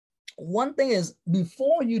one thing is,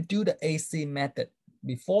 before you do the AC method,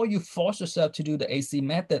 before you force yourself to do the AC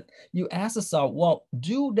method, you ask yourself, well,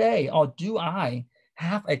 do they or do I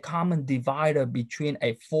have a common divider between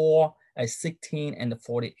a 4, a 16, and the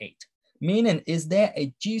 48? Meaning, is there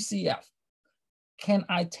a GCF? Can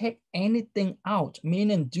I take anything out?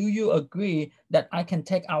 Meaning, do you agree that I can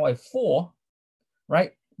take out a 4,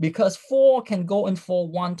 right? Because 4 can go in 4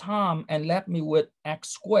 one time and left me with x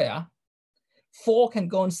squared. 4 can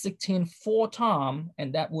go in 16 4 times,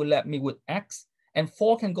 and that will let me with x. And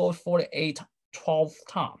 4 can go 48 12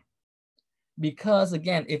 times. Because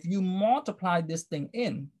again, if you multiply this thing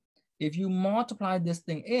in, everybody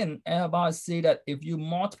see that if you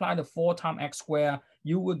multiply the 4 times x squared,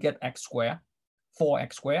 you will get x squared,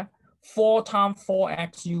 4x squared. 4 times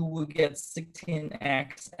 4x, you will get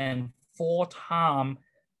 16x, and 4 times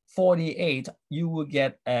 48, you will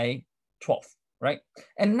get a 12, right?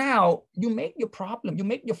 And now you make your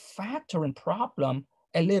factoring problem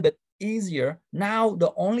a little bit easier. Now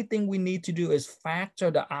the only thing we need to do is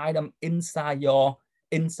factor the item inside your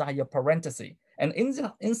parenthesis. And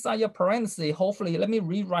inside your parenthesis, hopefully, let me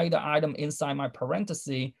rewrite the item inside my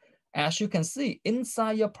parenthesis. As you can see,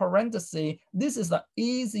 inside your parenthesis, this is an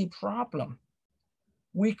easy problem.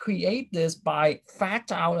 We create this by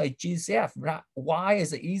factor out a GCF. Why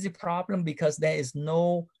is it an easy problem? Because there is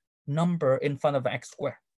no number in front of x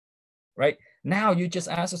squared, right? Now you just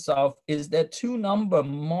ask yourself, is there 2 numbers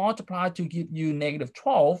multiplied to give you negative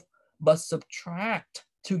 12, but subtract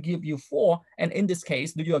to give you 4? And in this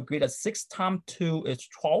case, do you agree that 6 times 2 is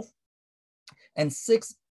 12? And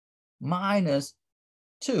 6 minus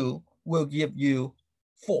 2 will give you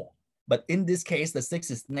 4. But in this case, the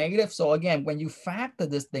 6 is negative. So again, when you factor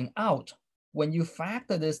this thing out, everybody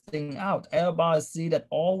see that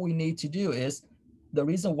all we need to do is, the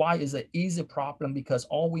reason why is an easy problem, because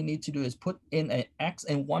all we need to do is put in an x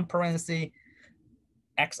in one parenthesis,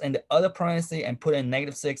 x in the other parenthesis, and put in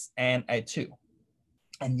negative 6 and a 2.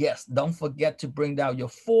 And yes, don't forget to bring down your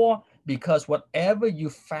 4, because whatever you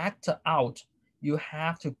factor out, you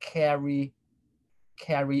have to carry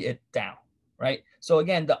it down, right? So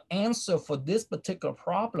again, the answer for this particular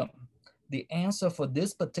problem,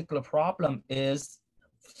 is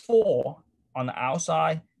 4 on the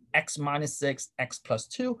outside, x minus 6, x plus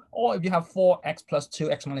 2, or if you have 4, x plus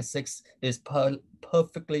 2, x minus 6 is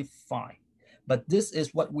perfectly fine. But this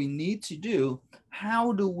is what we need to do.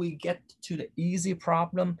 How do we get to the easy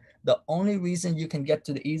problem? The only reason you can get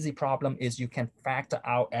to the easy problem is you can factor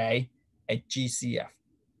out a GCF,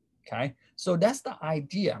 okay? So that's the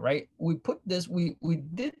idea, right? We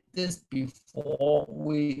did this before.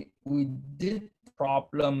 We did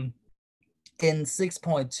problem in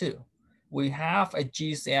 6.2. We have a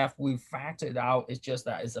GCF, we factored it out. It's just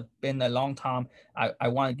that it's been a long time. I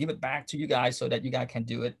want to give it back to you guys so that you guys can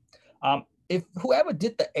do it. If whoever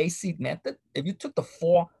did the AC method, if you took the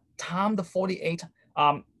 4 times the 48,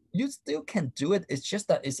 you still can do it. It's just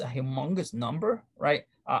that it's a humongous number, right?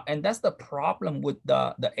 And that's the problem with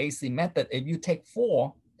the AC method. If you take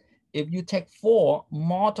 4,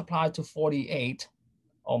 multiply to 48,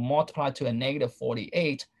 or multiply to a negative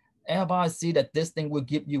 48, everybody see that this thing will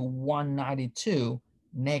give you 192,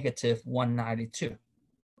 negative 192,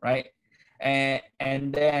 right?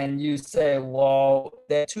 And then you say, well,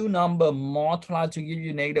 there are 2 numbers multiplied to give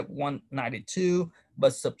you negative 192,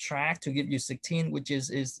 but subtract to give you 16, which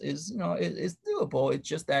is you know, it's doable. It's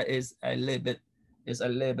just that is a little bit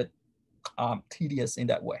tedious in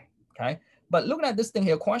that way. Okay, but looking at this thing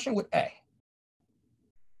here, question with A.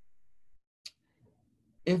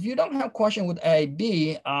 If you don't have question with A,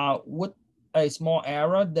 B, with a small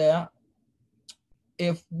error there,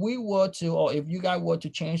 if we were to, or if you guys were to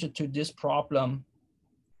change it to this problem,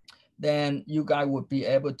 then you guys would be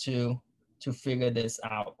able to figure this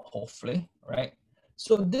out, hopefully, right?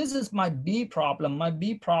 So this is my B problem. My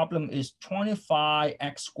B problem is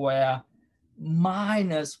 25x squared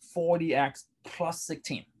minus 40x plus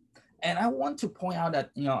 16. And I want to point out that,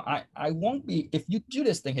 you know, I won't be, if you do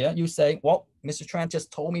this thing here, you say, well, Mr. Tran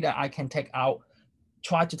just told me that I can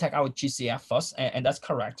try to take out GCF first, and that's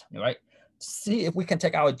correct, right? See if we can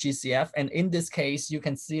take out GCF, and in this case, you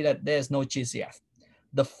can see that there's no GCF.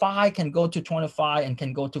 The 5 can go to 25 and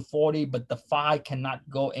can go to 40, but the 5 cannot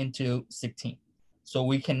go into 16. So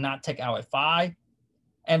we cannot take out a 5,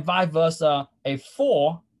 and vice versa, a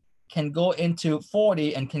 4 can go into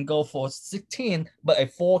 40 and can go for 16, but a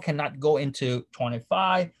 4 cannot go into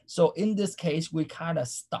 25. So in this case, we kind of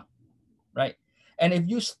stuck, right? And if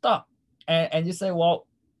you stuck and you say, well,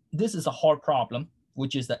 this is a hard problem,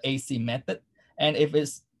 which is the AC method. And if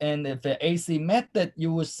the AC method,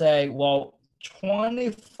 you would say, well,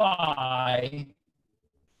 25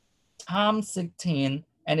 times 16.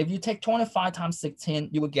 And if you take 25 times 16,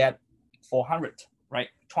 you will get 400, right?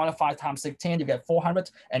 25 times 16, you get 400.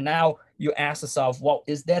 And now you ask yourself, well,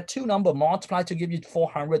 is there two numbers multiplied to give you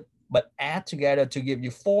 400, but add together to give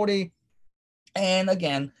you 40? And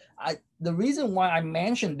again, the reason why I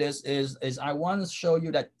mentioned this is I want to show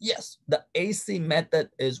you that, yes, the AC method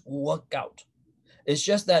is worked out. It's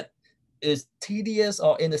just that it's tedious,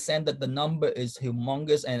 or in the sense that the number is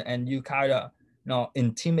humongous and you kind of,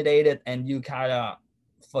 intimidated and you kind of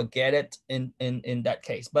forget it in that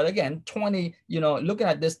case. But again, 20, looking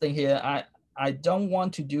at this thing here, I don't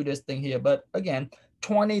want to do this thing here, but again,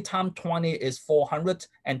 20 times 20 is 400,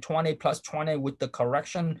 and 20 plus 20 with the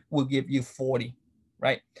correction will give you 40,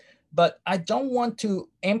 right? But I don't want to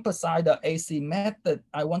emphasize the AC method.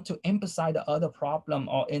 I want to emphasize the other problem,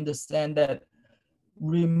 or in the sense that,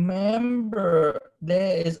 remember,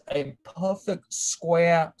 there is a perfect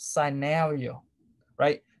square scenario,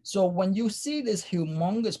 right? So when you see this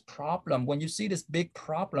humongous problem, when you see this big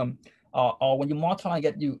problem, or when you multiply and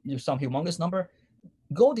get you some humongous number,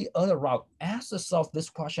 go the other route. Ask yourself this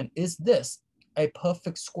question: is this a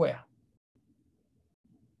perfect square?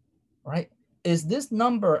 Right? Is this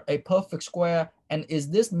number a perfect square? And is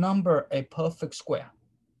this number a perfect square?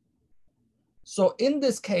 So in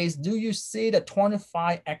this case, do you see that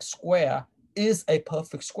 25x squared is a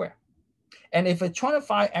perfect square? And if a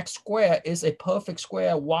 25x squared is a perfect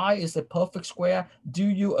square, y is a perfect square, do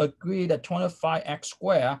you agree that 25x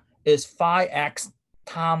squared is 5x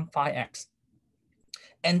times 5x?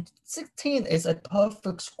 And 16 is a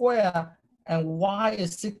perfect square, and y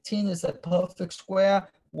is 16 is a perfect square.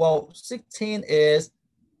 Well, 16 is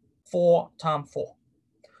 4 times 4.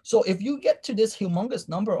 So if you get to this humongous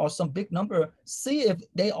number or some big number, see if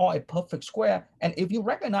they are a perfect square. And if you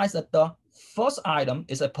recognize that the first item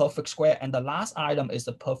is a perfect square and the last item is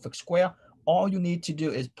a perfect square, all you need to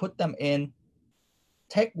do is put them in,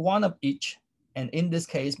 take one of each. And in this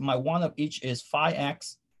case, my one of each is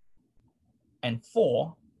 5x and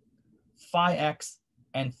 4, 5x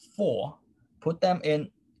and 4. Put them in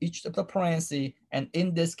each of the parentheses. And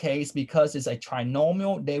in this case, because it's a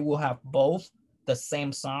trinomial, they will have both the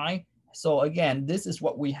same sign. So again, this is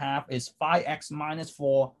what we have is 5x minus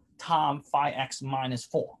 4 times 5x minus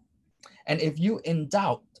 4. And if you in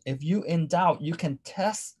doubt, you can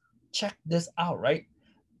check this out, right?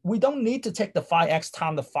 We don't need to take the 5x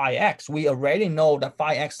times the 5x. We already know that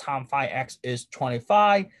 5x times 5x is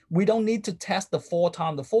 25. We don't need to test the 4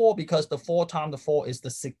 times the 4 because the 4 times the 4 is the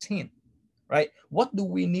 16, right? What do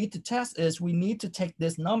we need to test is we need to take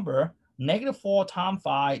this number, negative 4 times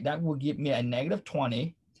 5, that will give me a negative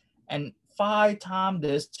 20, and 5 times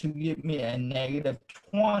this to give me a negative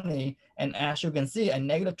 20. And as you can see, a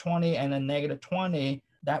negative 20 and a negative 20,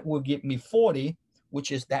 that will give me 40,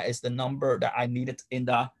 which is that is the number that I needed in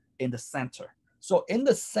the center. So in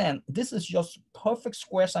the center, this is your perfect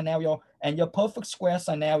square scenario, and your perfect square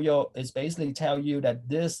scenario is basically tell you that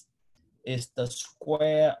this is the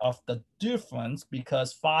square of the difference,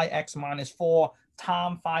 because 5x minus 4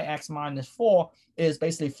 times 5x minus 4 is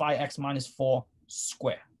basically 5x minus 4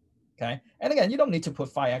 square. Okay. And again, you don't need to put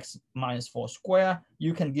 5x minus 4 square.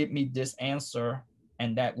 You can give me this answer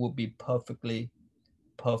and that will be perfectly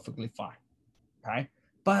fine. Okay.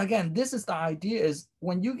 But again, this is the idea is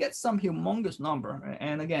when you get some humongous number,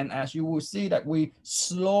 and again, as you will see that we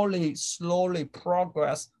slowly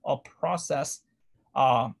progress or process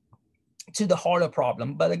to the harder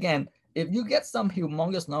problem. But again, if you get some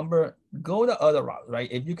humongous number, go the other route, right?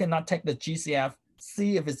 If you cannot take the GCF,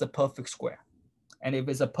 see if it's a perfect square. And if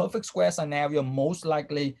it's a perfect square scenario, most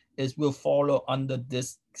likely it will follow under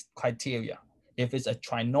this criteria. If it's a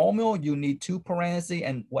trinomial, you need 2 parentheses,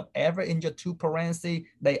 and whatever in your 2 parentheses,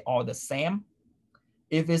 they are the same.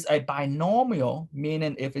 If it's a binomial,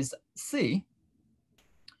 meaning if it's C,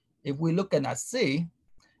 if we look at C,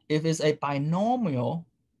 if it's a binomial,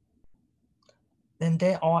 then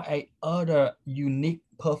there are a other unique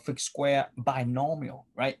perfect square binomial,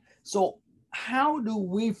 right? So how do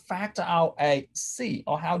we factor out a C,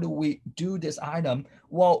 or how do we do this item?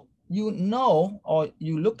 Well, you know, or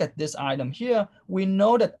you look at this item here, we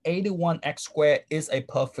know that 81x squared is a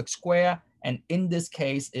perfect square, and in this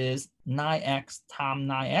case is 9x times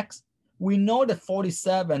 9x. We know that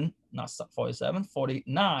 49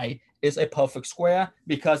 is a perfect square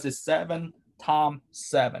because it's 7 times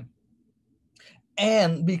 7.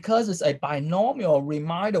 And because it's a binomial,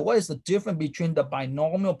 reminder, what is the difference between the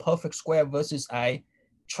binomial perfect square versus a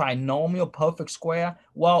trinomial perfect square?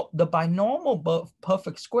 Well, the binomial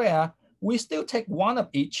perfect square, we still take one of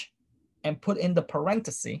each and put in the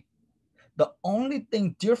parenthesis. The only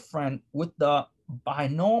thing different with the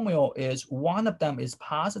binomial is one of them is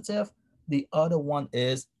positive, the other one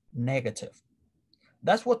is negative.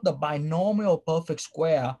 That's what the binomial perfect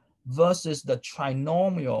square versus the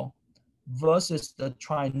trinomial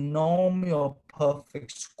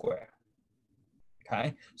perfect square.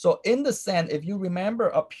 Okay, so in the sense, if you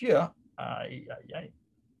remember up here,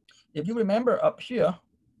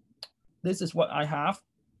 this is what I have,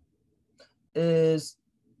 is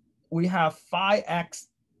we have 5x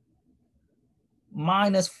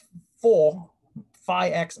minus 4,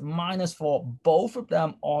 5x minus 4, both of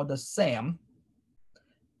them are the same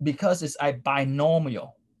because it's a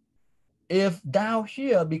binomial. If down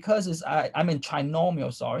here, because it's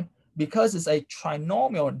trinomial, sorry, because it's a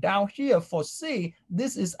trinomial, down here for C,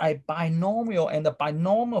 this is a binomial, and the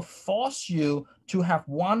binomial force you to have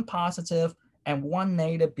one positive and one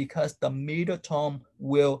negative because the middle term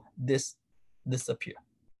will disappear.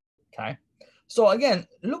 Okay, so again,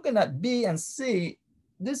 looking at B and C,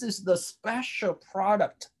 this is the special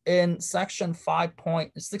product in section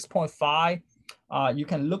 5.6.5. You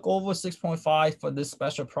can look over 6.5 for this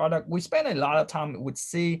special product. We spent a lot of time with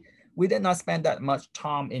C. We did not spend that much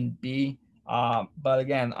time in B, but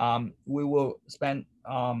again, we will spend.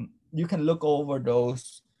 You can look over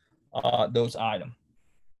those items.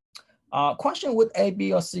 Question with A,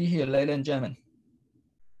 B, or C here, ladies and gentlemen.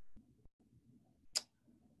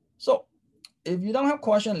 So if you don't have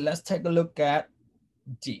question, let's take a look at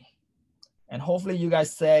D. And hopefully you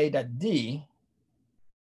guys say that D,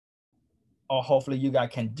 or hopefully you guys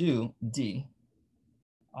can do D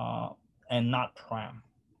and not prime,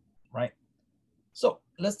 right? So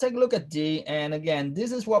let's take a look at D. And again,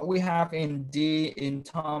 this is what we have in D in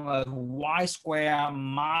terms of y squared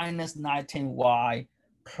minus 19y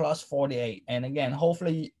plus 48. And again,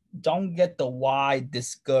 hopefully don't get the y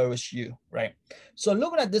discourage you, right? So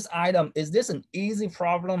looking at this item, is this an easy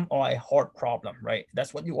problem or a hard problem, right?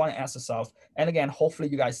 That's what you want to ask yourself. And again, hopefully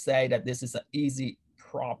you guys say that this is an easy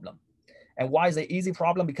problem. And why is it an easy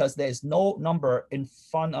problem? Because there is no number in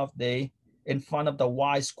front of the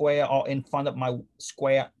y square or in front of my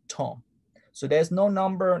square term. So there's no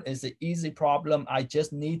number. It's an easy problem. I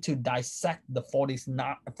just need to dissect the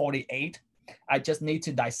 48. I just need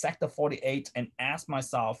to dissect the 48 and ask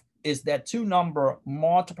myself, is there two number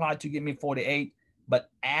multiplied to give me 48, but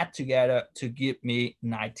add together to give me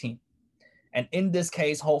 19? And in this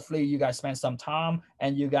case, hopefully you guys spend some time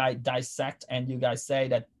and you guys dissect and you guys say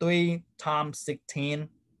that 3 times 16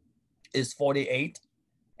 is 48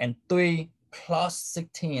 and 3 plus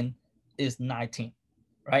 16 is 19,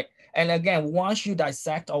 right? And again, once you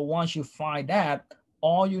dissect or once you find that,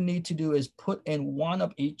 all you need to do is put in one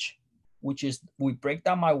of each, which is we break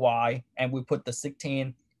down my y and we put the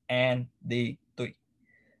 16 and the 3.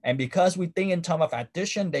 And because we think in terms of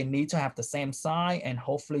addition, they need to have the same sign. And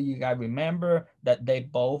hopefully you guys remember that they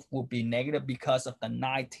both will be negative because of the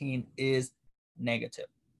 19 is negative.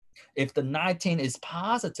 If the 19 is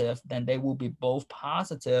positive, then they will be both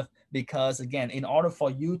positive because again, in order for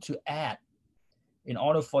you to add,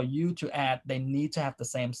 they need to have the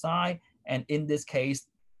same sign. And in this case,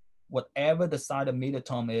 whatever the side of middle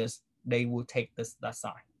term is, they will take that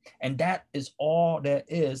sign. And that is all there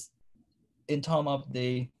is in terms of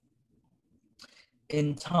the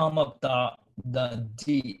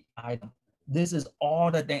D item. This is all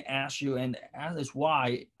that they ask you, and that is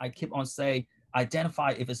why I keep on saying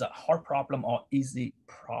identify if it's a hard problem or easy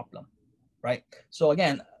problem, right? So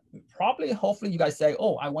again, probably hopefully you guys say,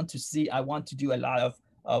 oh, I want to do a lot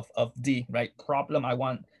of D, right? Problem I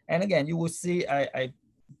want, and again, you will see a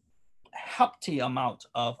hefty amount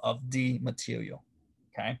of D material,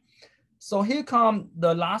 okay? So here come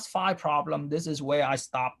the last 5 problem. This is where I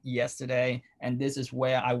stopped yesterday, and this is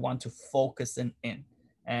where I want to focus in.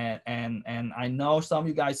 And I know some of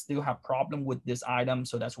you guys still have problem with this item,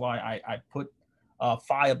 so that's why I put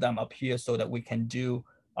 5 of them up here so that we can do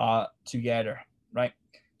together, right?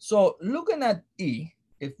 So looking at E,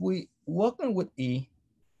 if we working with E,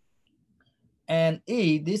 and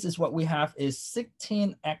E, this is what we have is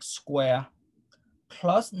 16x squared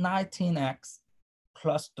plus 19x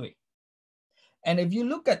plus 3. And if you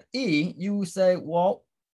look at E, you will say, well,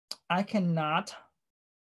 I cannot,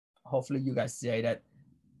 hopefully you guys say that,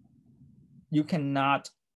 you cannot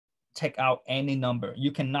take out any number.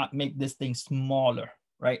 You cannot make this thing smaller,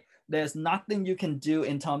 right? There's nothing you can do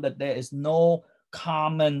in terms that there is no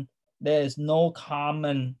common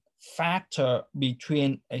factor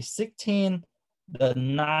between a 16, the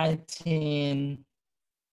 19,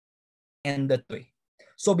 and the 3.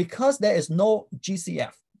 So because there is no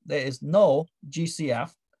GCF,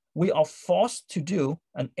 we are forced to do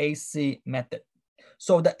an AC method.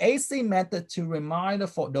 So the AC method, to remind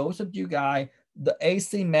for those of you guys, the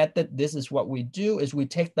AC method, this is what we do, is we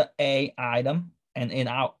take the A item, and in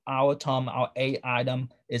our term, our A item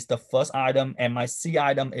is the first item, and my C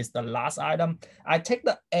item is the last item. I take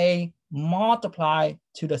the A, multiply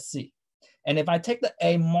to the C. And if I take the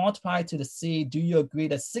A multiply to the C, do you agree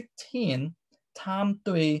that 16 times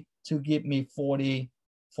 3 to give me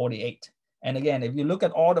 48? And again, if you look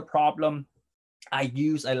at all the problem, I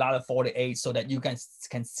use a lot of 48 so that you can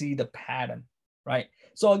see the pattern, right?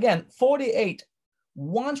 So again, 48,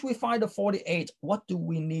 once we find the 48, what do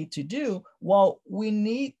we need to do? Well, we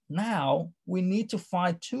need to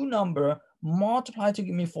find two numbers, multiply to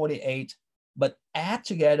give me 48, but add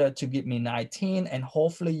together to give me 19. And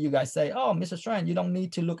hopefully you guys say, oh, Mr. Strand, you don't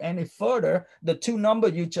need to look any further. The two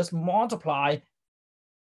numbers you just multiply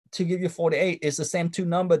to give you 48 is the same two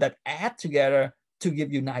numbers that add together to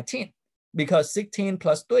give you 19. Because 16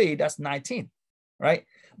 plus 3, that's 19, right?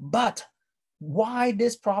 But why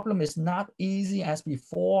this problem is not easy as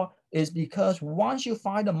before is because once you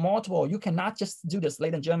find a multiple, you cannot just do this,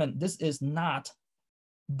 ladies and gentlemen. This is not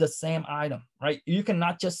the same item, right? You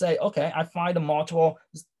cannot just say, okay, I find a multiple,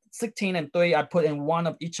 16 and 3, I put in one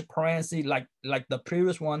of each parenthesis like the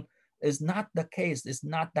previous one. Is not the case. It's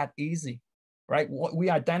not that easy, right? What we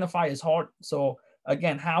identify is hard. So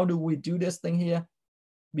again, how do we do this thing here?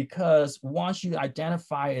 Because once you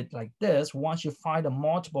identify it like this, once you find a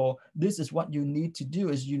multiple, this is what you need to do,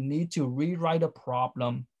 is you need to rewrite a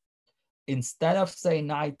problem. Instead of say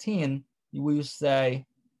 19, you will say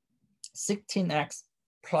 16x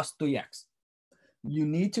plus 3x. You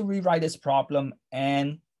need to rewrite this problem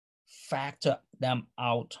and factor them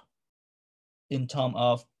out in terms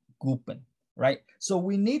of grouping, right? So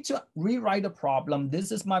we need to rewrite a problem.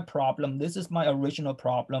 This is my problem. This is my original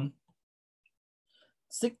problem.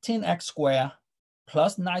 16x squared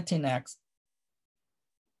plus 19x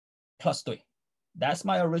plus 3. That's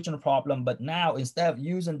my original problem. But now, instead of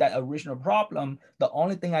using that original problem, the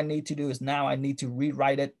only thing I need to do is now I need to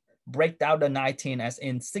rewrite it, break down the 19 as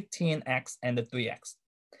in 16x and the 3x.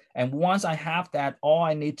 And once I have that, all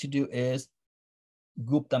I need to do is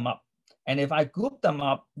group them up. And if I group them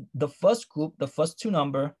up, the first group, the first two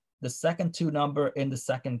number, the second two number in the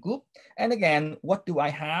second group. And again, what do I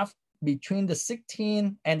have? Between the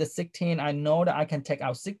 16 and the 16, I know that I can take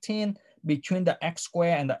out 16. Between the x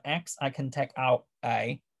squared and the x, I can take out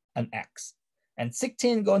an x. And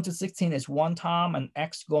 16 going to 16 is one time, and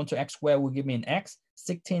x going to x squared will give me an x.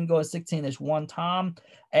 16 going to 16 is one time.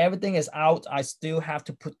 Everything is out. I still have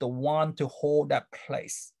to put the 1 to hold that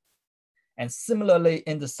place. And similarly,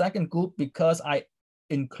 in the second group, because I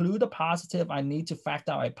include a positive, I need to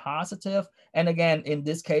factor out a positive. And again, in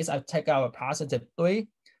this case, I take out a positive 3.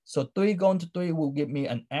 So 3 going to 3 will give me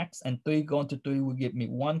an x, and 3 going to 3 will give me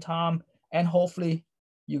one time. And hopefully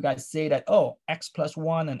you guys say that, oh, x plus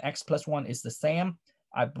 1 and x plus 1 is the same.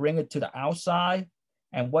 I bring it to the outside.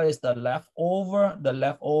 And what is the leftover? The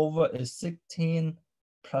leftover is 16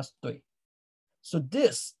 plus 3. So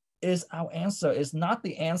this is our answer. It's not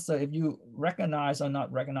the answer if you recognize or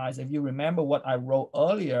not recognize. If you remember what I wrote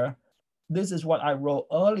earlier, this is what I wrote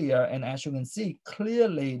earlier. And as you can see,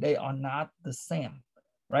 clearly they are not the same.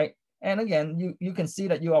 Right? And again, you can see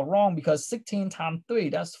that you are wrong because 16 times 3,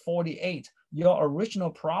 that's 48. Your original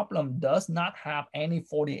problem does not have any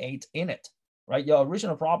 48 in it, right? Your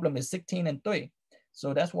original problem is 16 and 3.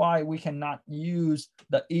 So that's why we cannot use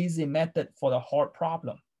the easy method for the hard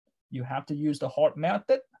problem. You have to use the hard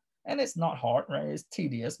method, and it's not hard, right? It's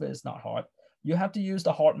tedious, but it's not hard. You have to use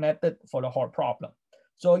the hard method for the hard problem.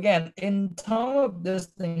 So again, in terms of this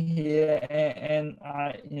thing here, and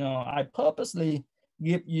I purposely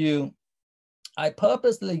give you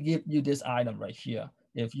this item right here.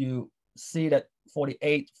 If you see that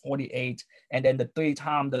 48, 48, and then the 3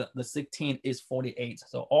 times the 16 is 48.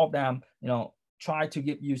 So all of them, try to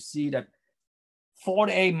give you see that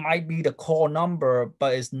 48 might be the core number,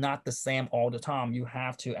 but it's not the same all the time. You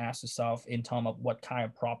have to ask yourself in terms of what kind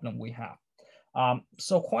of problem we have.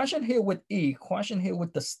 So question here with E, question here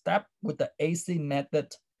with the step, with the AC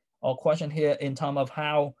method, or question here in terms of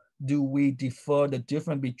how do we defer the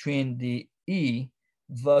difference between the E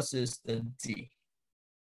versus the D?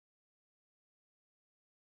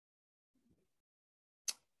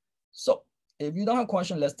 So if you don't have a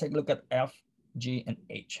question, let's take a look at F, G, and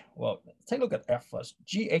H. Well, let's take a look at F first.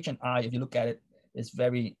 G, H, and I, if you look at it, it's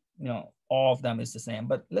very, all of them is the same.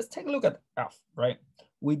 But let's take a look at F, right?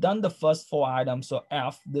 We've done the first 4 items. So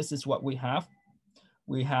F, this is what we have.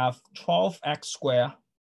 We have 12x squared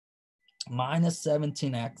minus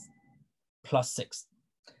 17x plus 6.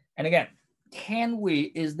 And again,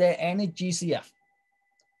 is there any GCF?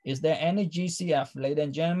 Is there any GCF, ladies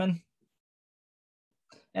and gentlemen?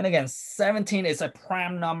 And again, 17 is a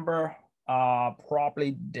prime number.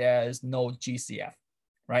 Probably there's no GCF,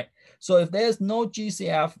 right? So if there's no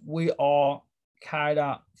GCF, we are kind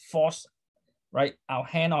of forced, right? Our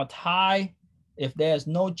hand are tied. If there's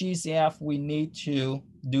no GCF, we need to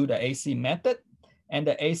do the AC method. And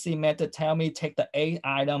the AC method tell me take the A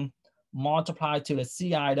item, multiply to the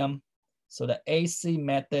C item. So the AC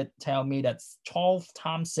method tell me that 12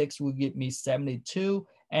 times 6 will give me 72.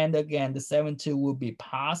 And again, the 72 will be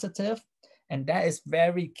positive. And that is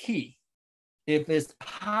very key. If it's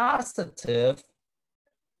positive,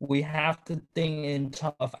 we have to think in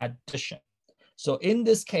terms of addition. So in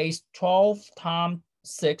this case, 12 times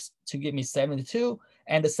 6 to give me 72,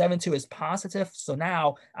 and the 72 is positive. So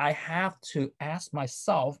now I have to ask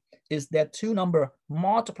myself, is that two number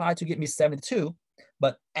multiplied to give me 72,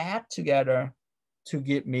 but add together to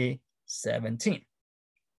give me 17?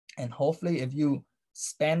 And hopefully if you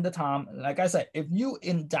spend the time, like I said, if you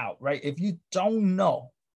in doubt, right? If you don't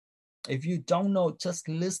know, just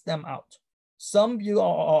list them out. Some of you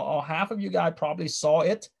or half of you guys probably saw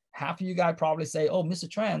it. Half of you guys probably say, oh, Mr.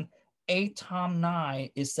 Tran, 8 times 9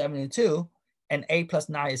 is 72 and 8 plus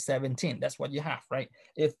 9 is 17. That's what you have, right?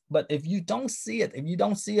 But if you don't see it,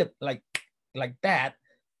 like that,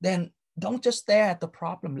 then don't just stare at the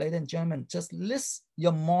problem, ladies and gentlemen. Just list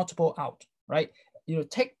your multiple out, right?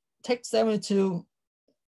 Take 72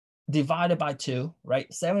 divided by 2,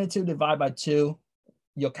 right? 72 divided by 2.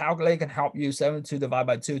 Your calculator can help you. 72 divided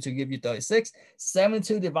by 2 to give you 36.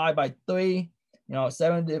 72 divided by 3,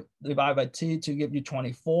 7 divided by 2 to give you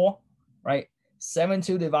 24, right?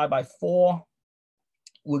 72 divided by 4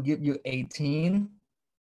 will give you 18.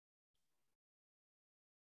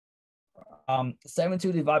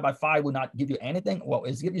 72 divided by 5 will not give you anything. Well,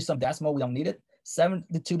 it's give you some decimal. We don't need it.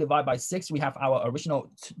 72 divided by 6, we have our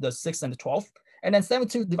original, the 6 and the 12. And then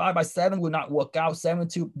 72 divided by 7 will not work out.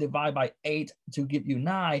 72 divided by 8 to give you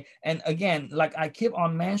 9. And again, like I keep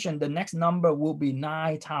on mentioning, the next number will be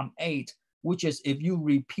 9 times 8, which is if you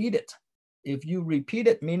repeat it. If you repeat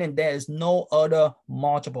it, meaning there is no other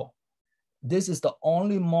multiple. This is the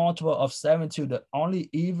only multiple of 72, the only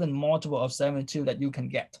even multiple of 72 that you can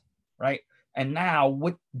get, right? And now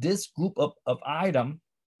with this group of item,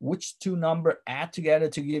 which two number add together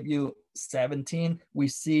to give you 17, we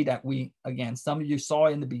see that again, some of you saw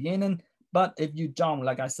in the beginning, but if you don't,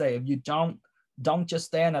 like I say, if you don't just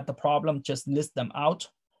stand at the problem, just list them out.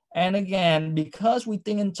 And again, because we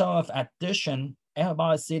think in terms of addition,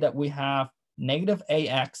 everybody see that we have negative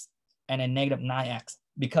AX and a negative 9X.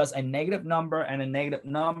 Because a negative number and a negative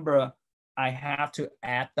number, I have to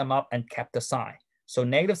add them up and keep the sign. So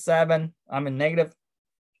negative 7, I'm a negative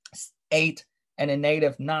 8, and a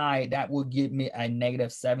negative 9, that will give me a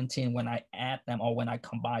negative 17 when I add them or when I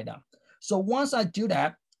combine them. So once I do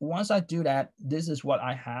that, this is what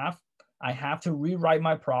I have. I have to rewrite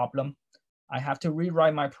my problem.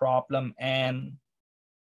 And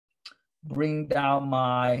bring down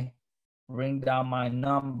my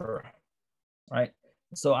number, right?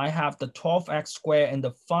 So I have the 12x squared in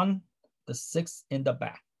the front, the 6 in the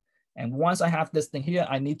back. And once I have this thing here,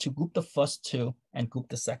 I need to group the first two and group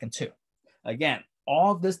the second two. Again,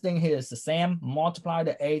 all of this thing here is the same. Multiply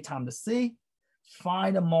the A times the C,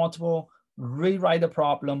 find the multiple, rewrite the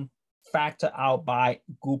problem, factor out by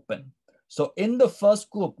grouping. So in the first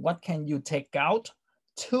group, what can you take out?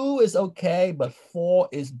 2 is okay, but 4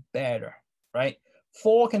 is better, right?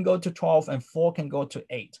 4 can go to 12 and 4 can go to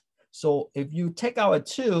 8. So if you take out a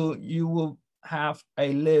 2, you will have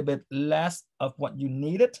a little bit less of what you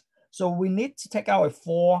needed. So we need to take out a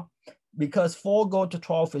 4 because 4 going to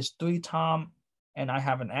 12 is 3 times, and I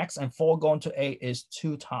have an X, and 4 going to 8 is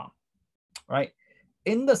 2 times, right?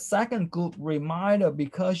 In the second group, reminder,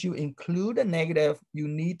 because you include a negative, you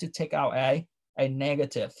need to take out a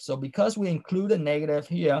negative. So because we include a negative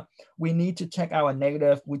here, we need to check out a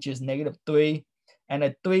negative, which is negative 3. And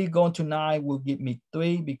a 3 going to 9 will give me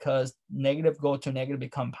 3 because negative go to negative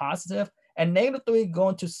become positive. And negative 3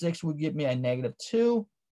 going to 6 will give me a negative 2.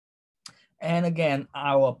 And again,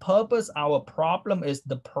 our purpose, our problem is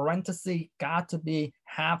the parenthesis got to be,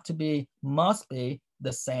 have to be, must be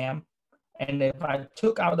the same. And if I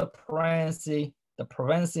took out the parenthesis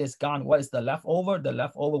is gone. What is the leftover? The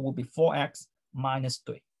leftover will be 4x minus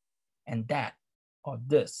 3. And that, or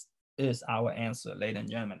this, is our answer, ladies and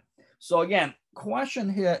gentlemen. So again,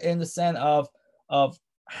 question here in the sense of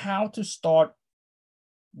how to start,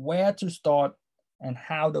 where to start, and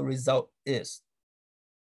how the result is.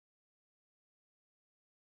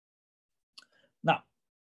 Now,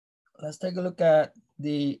 let's take a look at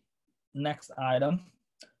the next item.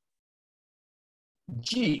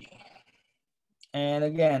 G. And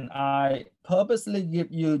again, I purposely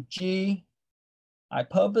give you G,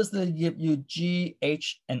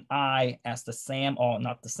 H, and I as the same, or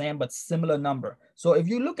not the same, but similar number. So if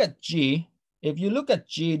you look at G,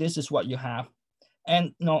 this is what you have.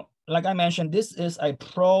 And like I mentioned, this is a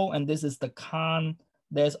pro and this is the con.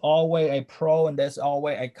 There's always a pro and there's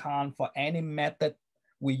always a con for any method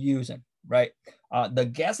we're using, right? The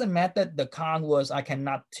guessing method, the con was I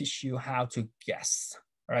cannot teach you how to guess,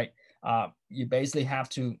 right? You basically have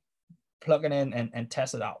to plug it in and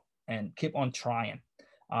test it out and keep on trying.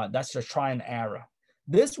 That's the try and error.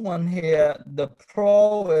 This one here, the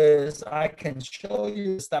pro is I can show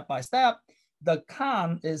you step by step. The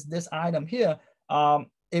con is this item here.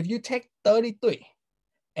 If you take 33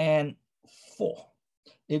 and 4,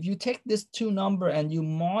 if you take this two number and you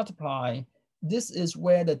multiply, this is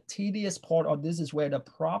where the tedious part, or this is where the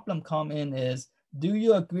problem come in is, do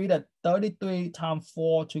you agree that 33 times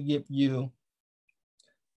 4 to give you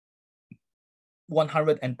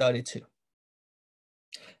 132?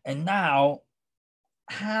 And now,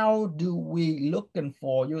 how do we looking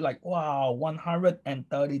for? You're like, wow,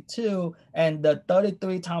 132, and the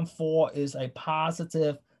 33 times 4 is a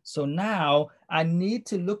positive. So now I need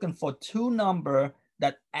to looking for two number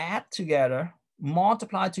that add together,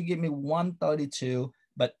 multiply to give me 132,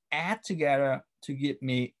 but add together to give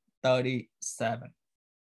me 37,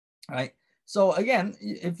 right? So again,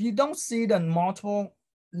 if you don't see the multiple,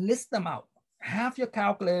 list them out. Have your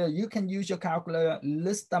calculator, you can use your calculator,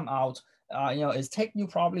 list them out. It's take you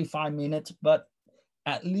probably 5 minutes, but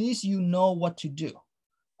at least you know what to do.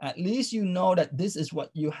 At least you know that this is what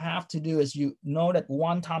you have to do, is you know that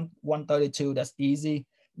 1 times 132, that's easy.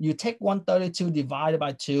 You take 132 divided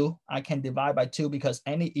by 2. I can divide by 2 because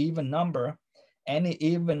any even number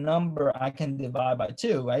I can divide by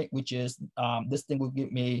 2, right? Which is, this thing will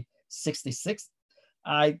give me 66.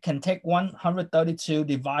 I can take 132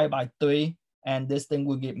 divided by 3, and this thing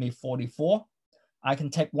will give me 44. I can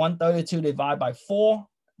take 132 divided by 4.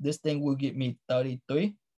 This thing will give me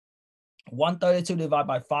 33. 132 divided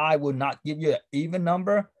by 5 will not give you an even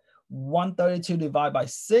number. 132 divided by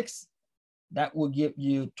 6, that will give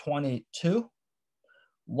you 22.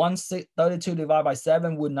 132 divided by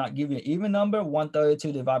 7 would not give you an even number.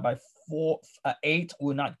 132 divided by 8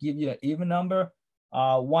 will not give you an even number.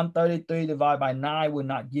 133 divided by 9 will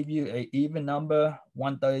not give you an even number.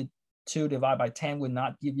 132 divided by 10 will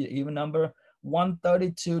not give you an even number.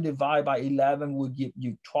 132 divided by 11 will give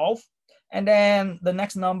you 12. And then the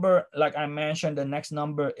next number, like I mentioned, the next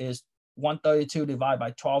number is 132 divided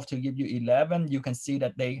by 12 to give you 11. You can see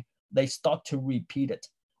that they start to repeat it.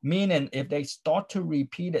 Meaning if they start to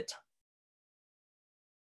repeat it,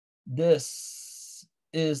 this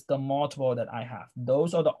is the multiple that I have.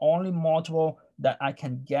 Those are the only multiple that I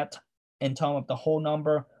can get in terms of the whole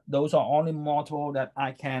number. Those are only multiple that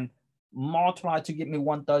I can multiply to give me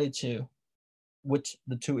 132, which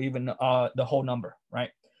the two even, the whole number, right?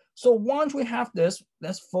 So once we have this,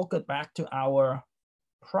 let's focus back to our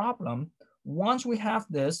problem. Once we have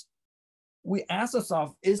this, we ask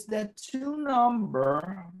ourselves, is that two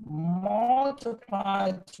number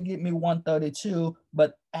multiplied to give me 132,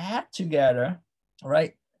 but add together,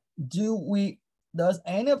 right? Does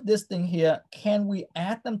any of this thing here, can we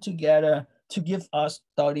add them together to give us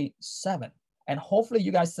 37? And hopefully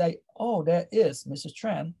you guys say, oh, there is, Mr.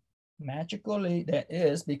 Tran, magically there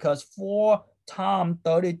is, because 4 times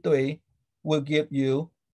 33 will give you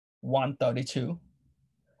 132.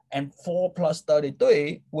 And 4 plus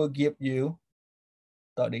 33 will give you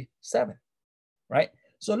 37, right?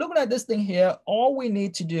 So looking at this thing here, all we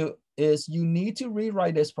need to do is you need to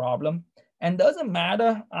rewrite this problem. And doesn't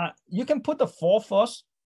matter, you can put the 4 first,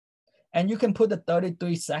 and you can put the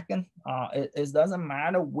 33 second. It doesn't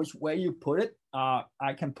matter which way you put it.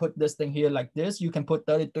 I can put this thing here like this. You can put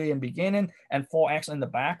 33 in beginning and 4x in the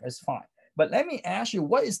back, it's fine. But let me ask you,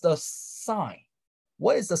 what is the sign?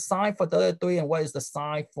 What is the sign for 33 and what is the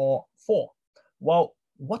sign for 4? Well,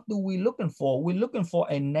 what do we looking for? We're looking for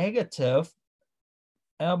a negative.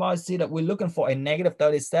 Everybody see that we're looking for a negative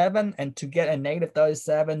 37, and to get a negative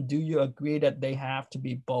 37, do you agree that they have to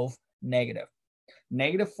be both negative?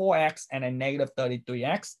 Negative 4x and a negative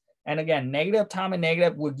 33x. And again, negative times a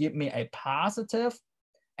negative will give me a positive,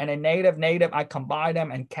 and a negative, I combine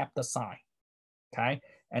them and kept the sign, okay?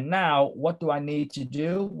 And now what do I need to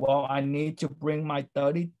do? Well, I need to bring my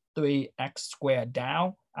 33x squared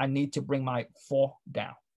down. I need to bring my 4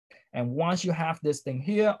 down. And once you have this thing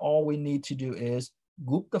here, all we need to do is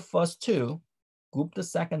group the first 2, group the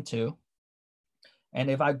second 2. And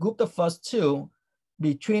if I group the first 2,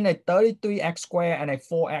 between a 33x squared and a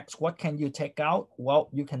 4x, what can you take out? Well,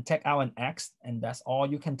 you can take out an x, and that's all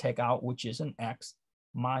you can take out, which is an x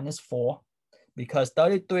minus 4, because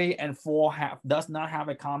 33 and 4 does not have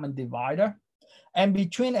a common divider. And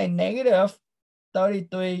between a negative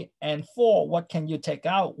 33 and 4, what can you take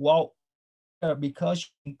out? Well, because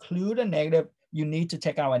you include a negative, you need to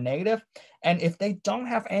take out a negative. And if they don't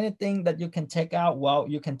have anything that you can take out, well,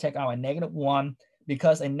 you can take out a -1,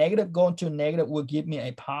 because a negative going to a negative will give me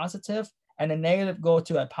a positive, and a negative go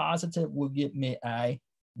to a positive will give me a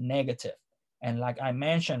negative. And like I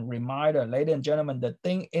mentioned, reminder, ladies and gentlemen, the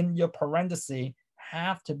thing in your parentheses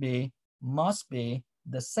must be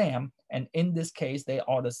the same. And in this case, they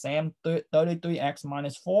are the same, 33x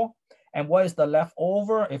minus 4. And what is the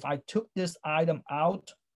leftover? If I took this item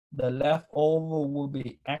out, the leftover will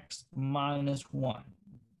be x minus 1.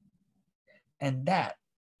 And that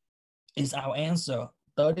is our answer,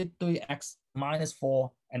 33x minus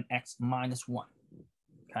 4 and x minus 1.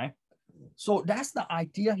 Okay. So that's the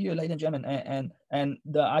idea here, ladies and gentlemen. And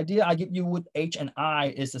the idea I give you with H and I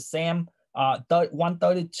is the same.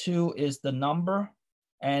 132 is the number.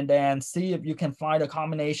 And then see if you can find a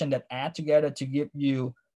combination that add together to give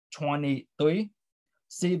you 23.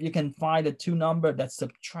 See if you can find the two number that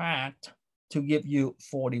subtract to give you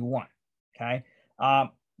 41. Okay.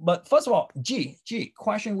 But first of all, G,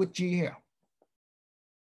 question with G here.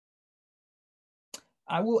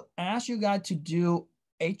 I will ask you guys to do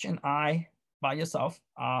H and I by yourself.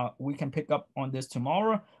 We can pick up on this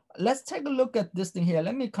tomorrow. Let's take a look at this thing here.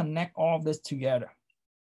 Let me connect all of this together.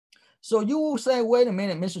 So you will say, wait a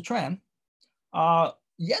minute, Mr. Tran.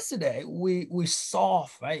 Yesterday we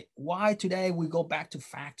solved, right? Why today we go back to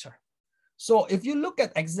factor? So if you look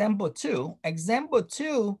at example 2,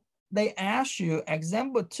 they ask you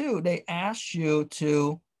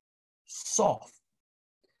to solve.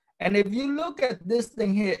 And if you look at this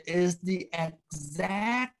thing here, is the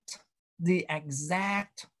exact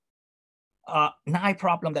 9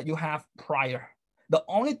 problem that you have prior. The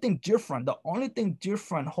only thing different,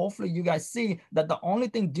 hopefully you guys see that the only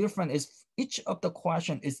thing different is each of the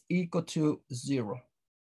question is equal to 0,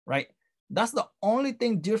 right? That's the only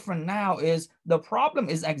thing different now. Is the problem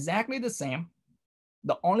is exactly the same.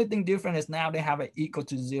 The only thing different is now they have an equal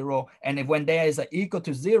to 0. And if when there is an equal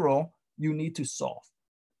to 0, you need to solve.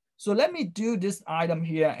 So let me do this item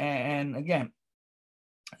here. And again,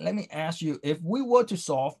 let me ask you, if we were to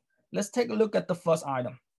solve, let's take a look at the first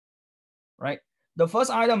item, right? The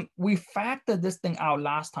first item, we factored this thing out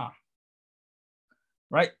last time,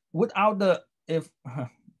 right? Without the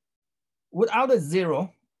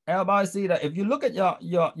 0, everybody see that if you look at your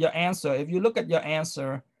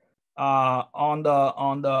answer, on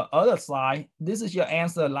the other slide, this is your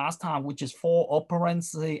answer last time, which is 4 or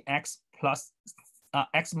parentheses x plus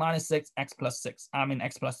x minus 6, x plus 6,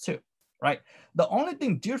 x plus 2, right? The only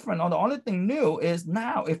thing different or the only thing new is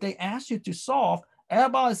now if they ask you to solve,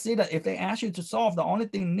 everybody see that if they ask you to solve, the only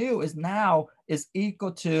thing new is now is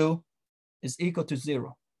equal to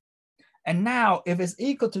 0. And now if it's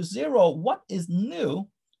equal to 0, what is new?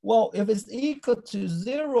 Well, if it's equal to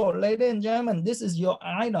 0, ladies and gentlemen, this is your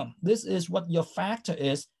item. This is what your factor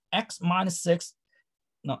is, x minus 6,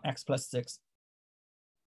 no, x plus 6,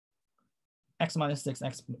 x minus 6,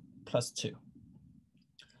 x plus 2.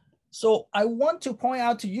 So I want to point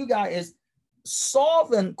out to you guys is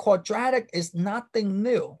solving quadratic is nothing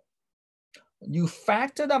new. You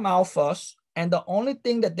factor them out first, and the only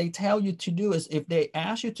thing that they tell you to do is if they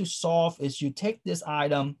ask you to solve is you take this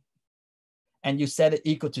item and you set it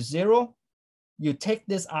equal to 0. You take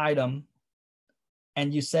this item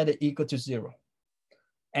and you set it equal to 0.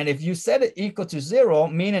 And if you set it equal to 0,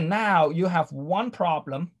 meaning now you have one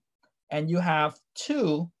problem and you have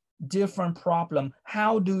 2 different problems.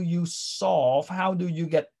 How do you solve? How do you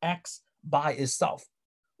get x by itself?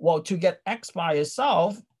 Well, to get x by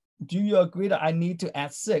itself, do you agree that I need to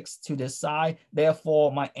add 6 to this side?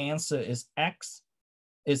 Therefore, my answer is x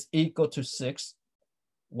is equal to 6,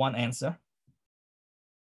 one answer,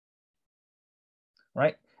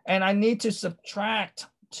 right? And I need to subtract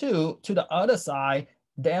 2 to the other side.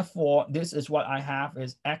 Therefore, this is what I have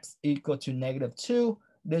is x equal to -2.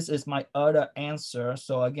 This is my other answer.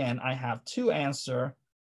 So again, I have 2 answers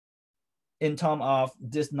in terms of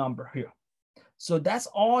this number here. So that's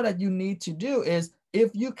all that you need to do is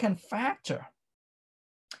if you can factor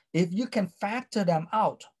them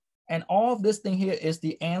out, and all of this thing here is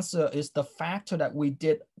the answer, is the factor that we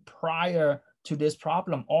did prior to this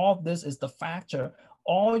problem. All of this is the factor.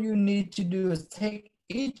 All you need to do is take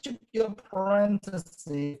each of your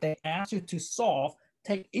parentheses, they ask you to solve,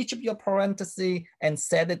 take each of your parentheses and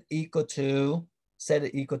set it equal to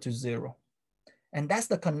 0. And that's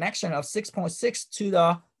the connection of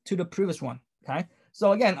 6.6 to the previous one, okay?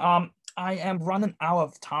 So again, I am running out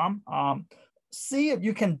of time. See if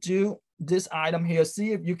you can do this item here.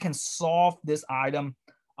 See if you can solve this item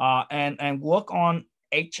and work on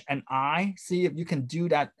H and I. See if you can do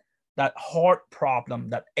that hard problem,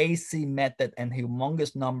 that AC method and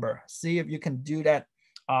humongous number. See if you can do that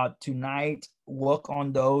tonight. Work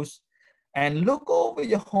on those. And look over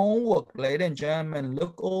your homework, ladies and gentlemen.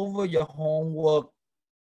 Look over your homework.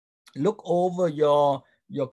 Look over your